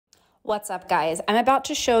What's up, guys? I'm about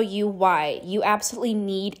to show you why you absolutely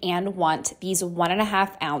need and want these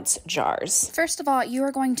 1.5 ounce jars. First of all, you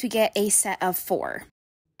are going to get a set of 4.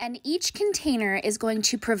 And each container is going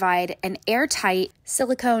to provide an airtight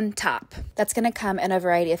silicone top that's going to come in a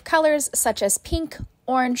variety of colors such as pink,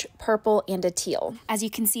 orange, purple, and a teal. As you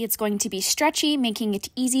can see, it's going to be stretchy, making it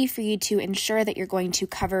easy for you to ensure that you're going to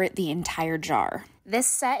cover the entire jar. This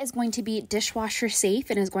set is going to be dishwasher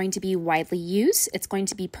safe and is going to be widely used. It's going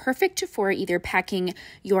to be perfect for either packing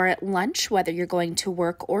your lunch, whether you're going to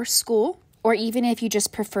work or school, or even if you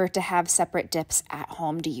just prefer to have separate dips at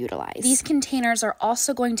home to utilize. These containers are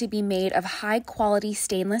also going to be made of high quality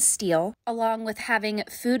stainless steel, along with having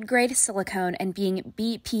food grade silicone and being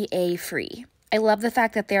BPA free. I love the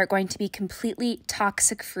fact that they are going to be completely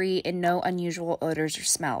toxic free and no unusual odors or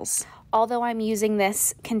smells. Although I'm using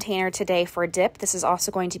this container today for dip, this is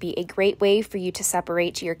also going to be a great way for you to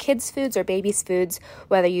separate your kids' foods or babies' foods,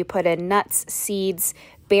 whether you put in nuts, seeds,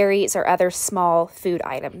 berries, or other small food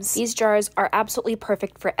items. These jars are absolutely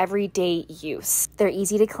perfect for everyday use. They're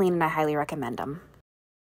easy to clean and I highly recommend them.